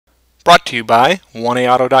Brought to you by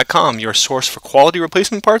 1AAuto.com, your source for quality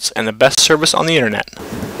replacement parts and the best service on the internet.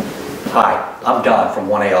 Hi, I'm Don from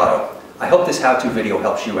 1A Auto. I hope this how-to video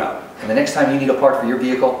helps you out. And the next time you need a part for your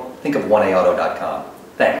vehicle, think of 1AAuto.com.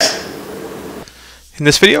 Thanks. In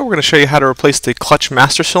this video, we're going to show you how to replace the clutch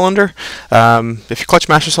master cylinder. If your clutch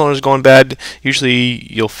master cylinder is going bad,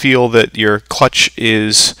 usually you'll feel that your clutch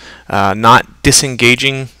is not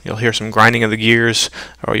disengaging. You'll hear some grinding of the gears,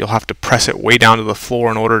 or you'll have to press it way down to the floor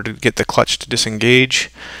in order to get the clutch to disengage.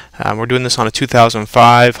 We're doing this on a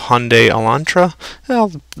 2005 Hyundai Elantra.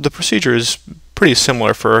 Well, the procedure is pretty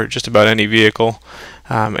similar for just about any vehicle.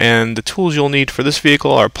 And the tools you'll need for this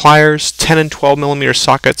vehicle are pliers, 10 and 12 millimeter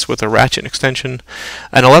sockets with a ratchet and extension,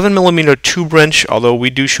 an 11 millimeter tube wrench, although we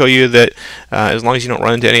do show you that as long as you don't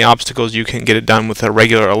run into any obstacles, you can get it done with a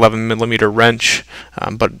regular 11 millimeter wrench,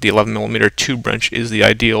 but the 11 millimeter tube wrench is the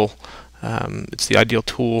ideal. It's the ideal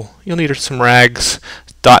tool. You'll need some rags,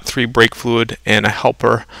 .3 brake fluid, and a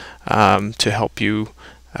helper to help you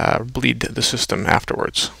bleed the system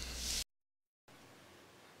afterwards.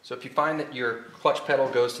 So if you find that your clutch pedal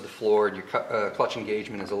goes to the floor and your clutch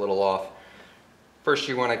engagement is a little off, first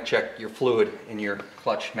you want to check your fluid in your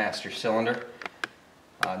clutch master cylinder.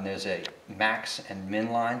 And there's a max and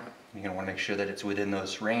min line. You're going to want to make sure that it's within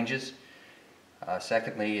those ranges.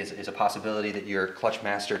 Secondly is a possibility that your clutch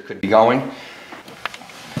master could be going. I'm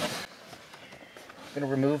going to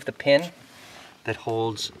remove the pin that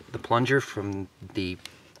holds the plunger from the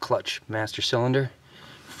clutch master cylinder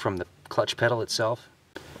from the clutch pedal itself.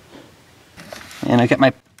 And I've got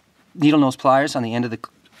my needle nose pliers on the end of the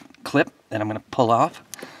clip that I'm going to pull off.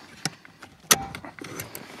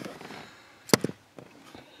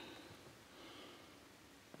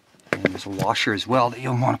 And there's a washer as well that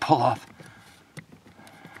you'll want to pull off.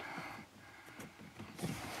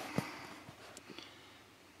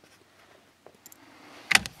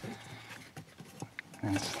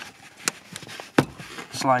 And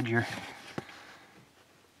slide your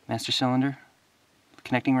master cylinder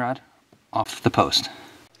connecting rod off the post.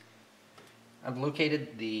 I've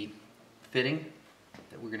located the fitting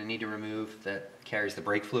that we're going to need to remove that carries the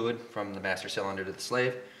brake fluid from the master cylinder to the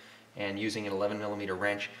slave, and using an 11 millimeter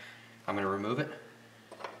wrench I'm going to remove it.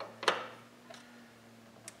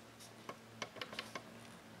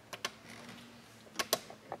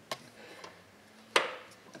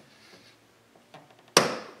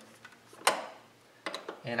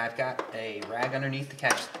 And I've got a rag underneath to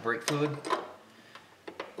catch the brake fluid.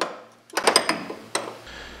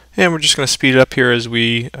 And we're just going to speed it up here as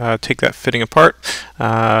we take that fitting apart.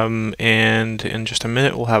 And in just a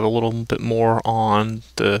minute, we'll have a little bit more on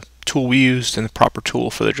the tool we used and the proper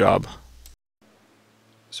tool for the job.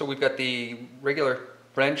 So we've got the regular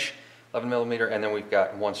wrench, 11 millimeter, and then we've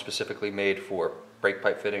got one specifically made for brake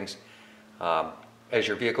pipe fittings. As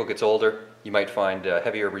your vehicle gets older, you might find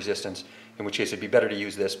heavier resistance, in which case it'd be better to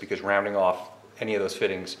use this, because rounding off any of those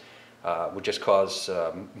fittings would just cause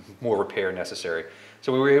more repair necessary.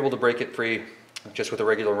 So we were able to break it free just with a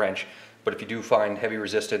regular wrench, but if you do find heavy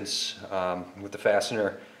resistance with the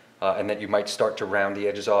fastener and that you might start to round the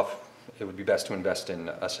edges off, it would be best to invest in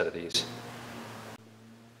a set of these.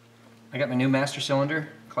 I got my new master cylinder,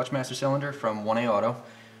 clutch master cylinder from 1A Auto,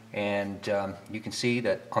 and you can see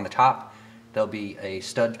that on the top there'll be a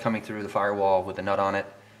stud coming through the firewall with a nut on it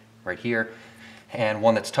right here, and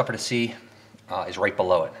one that's tougher to see is right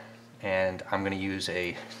below it. And I'm going to use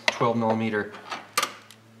a 12 millimeter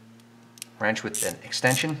wrench with an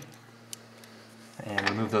extension and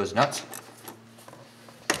remove those nuts.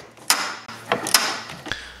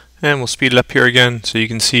 And we'll speed it up here again so you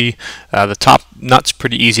can see the top nut's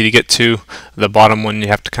pretty easy to get to. The bottom one you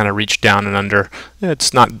have to kind of reach down and under.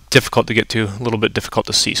 It's not difficult to get to, a little bit difficult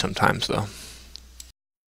to see sometimes though.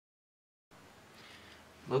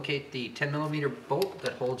 Locate the 10 millimeter bolt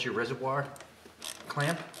that holds your reservoir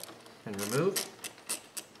clamp and remove.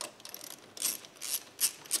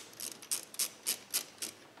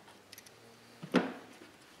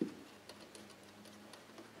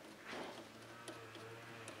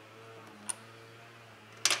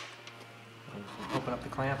 Open up the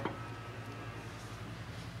clamp,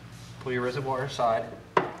 pull your reservoir aside,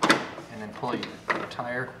 and then pull your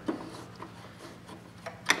tire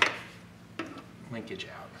linkage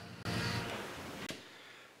out.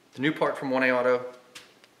 The new part from 1A Auto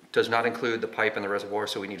does not include the pipe and the reservoir,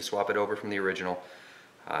 so we need to swap it over from the original.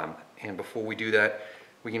 And before we do that,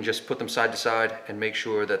 we can just put them side to side and make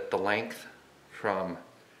sure that the length from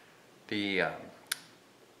the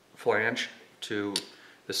flange to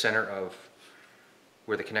the center of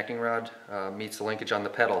where the connecting rod meets the linkage on the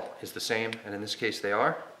pedal is the same, and in this case they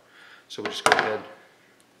are. So we'll just go ahead,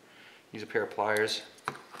 use a pair of pliers,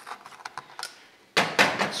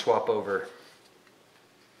 swap over.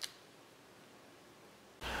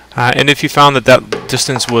 And if you found that that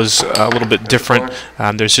distance was a little bit different,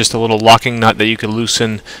 there's just a little locking nut that you could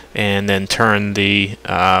loosen and then turn the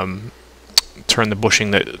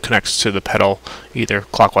bushing that connects to the pedal either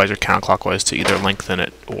clockwise or counterclockwise to either lengthen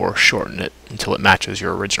it or shorten it until it matches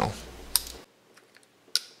your original.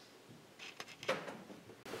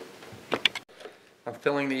 I'm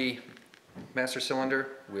filling the master cylinder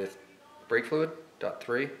with brake fluid,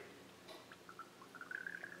 .3.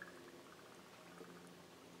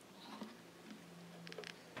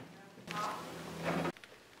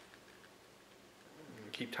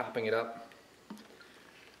 Keep topping it up.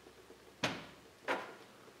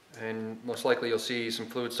 And most likely you'll see some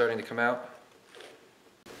fluid starting to come out.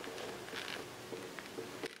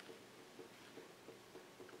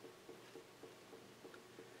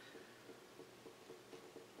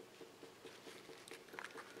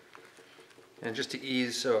 And just to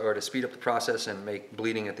ease or to speed up the process and make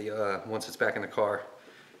bleeding at the once it's back in the car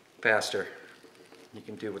faster, you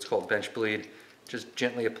can do what's called bench bleed. Just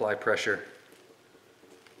gently apply pressure,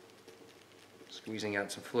 squeezing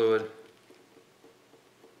out some fluid.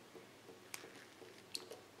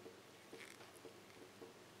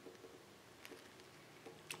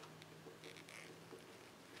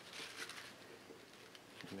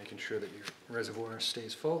 Making sure that your reservoir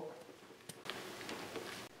stays full.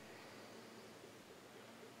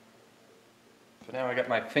 So now I got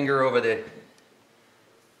my finger over the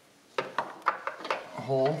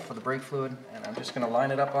hole for the brake fluid, and I'm just going to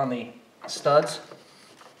line it up on the studs.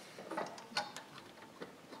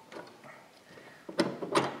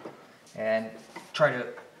 And try to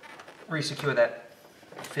re-secure that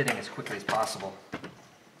fitting as quickly as possible.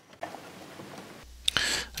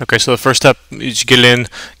 Okay, so the first step is you get it in,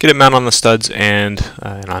 get it mounted on the studs, and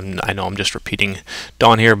I know I'm just repeating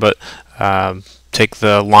Don here, but take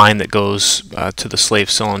the line that goes to the slave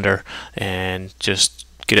cylinder and just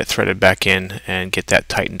get it threaded back in and get that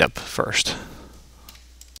tightened up first.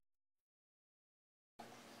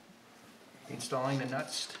 Installing the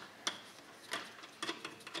nuts.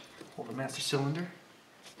 Hold the master cylinder.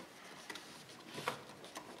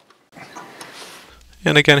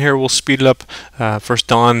 And again here we'll speed it up. First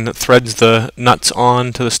Don threads the nuts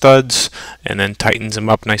on to the studs and then tightens them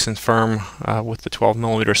up nice and firm with the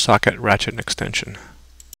 12mm socket, ratchet, and extension.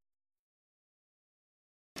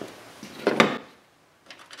 I'm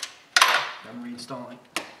reinstalling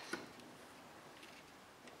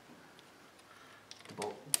the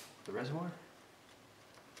bolt, the reservoir.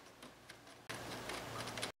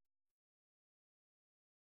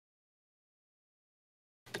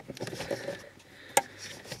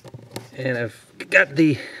 And I've got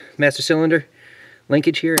the master cylinder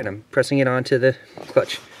linkage here, and I'm pressing it onto the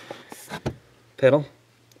clutch pedal,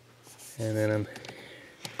 and then I'm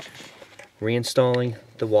reinstalling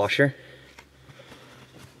the washer.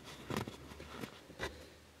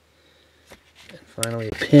 And finally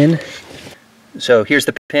a pin. So here's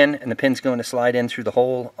the pin, and the pin's going to slide in through the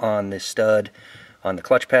hole on this stud on the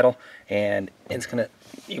clutch pedal, and it's gonna,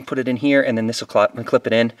 you can put it in here, and then this will clip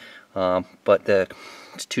it in, but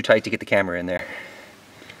it's too tight to get the camera in there.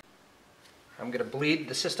 I'm going to bleed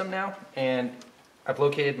the system now, and I've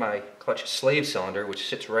located my clutch slave cylinder, which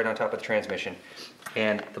sits right on top of the transmission,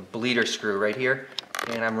 and the bleeder screw right here,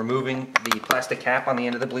 and I'm removing the plastic cap on the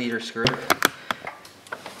end of the bleeder screw.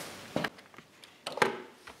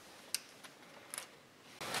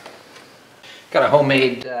 Got a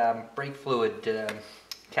homemade brake fluid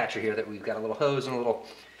catcher here that we've got a little hose and a little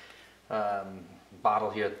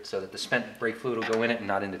bottle here so that the spent brake fluid will go in it and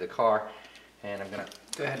not into the car. And I'm going to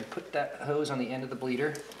go ahead and put that hose on the end of the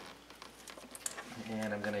bleeder.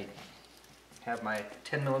 And I'm going to have my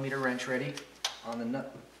 10mm wrench ready on the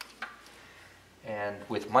nut. And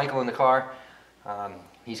with Michael in the car,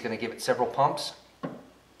 he's going to give it several pumps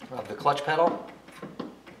of the clutch pedal,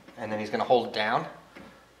 and then he's going to hold it down.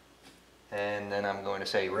 And then I'm going to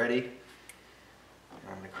say ready.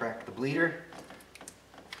 I'm going to crack the bleeder.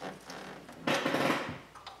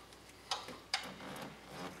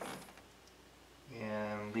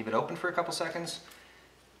 And leave it open for a couple seconds.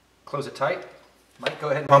 Close it tight. Mike, go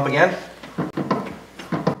ahead and pump again.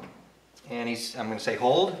 And I'm going to say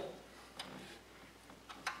hold.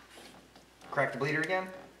 Crack the bleeder again.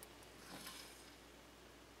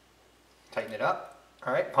 Tighten it up.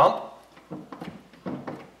 All right, pump.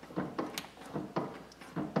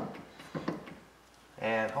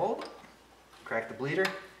 And hold. Crack the bleeder.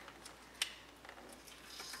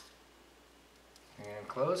 And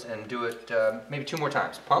close, and do it maybe 2 more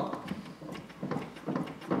times. Pump.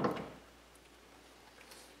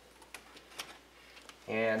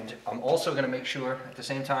 And And I'm also going to make sure at the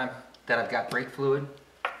same time that I've got brake fluid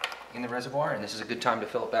in the reservoir, and this is a good time to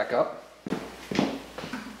fill it back up.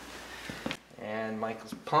 And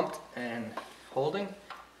Michael's pumped and holding.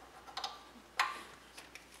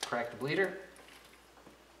 Crack the bleeder.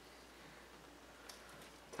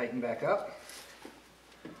 Tighten back up.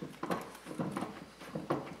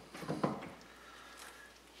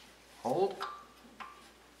 Hold.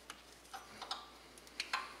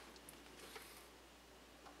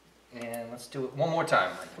 And let's do it one more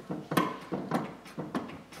time.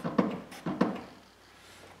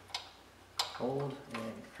 Hold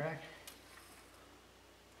and crack.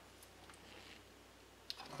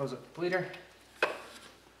 Close up the bleeder.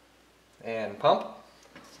 And pump.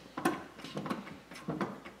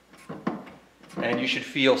 And you should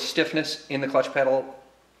feel stiffness in the clutch pedal.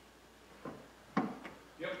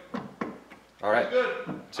 Yep. All right.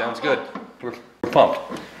 Good. Sounds good. We're pumped.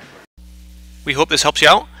 We hope this helps you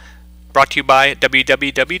out. Brought to you by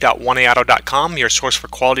www.1aauto.com, your source for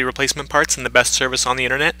quality replacement parts and the best service on the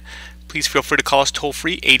internet. Please feel free to call us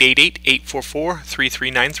toll-free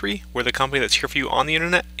 888-844-3393. We're the company that's here for you on the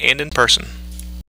internet and in person.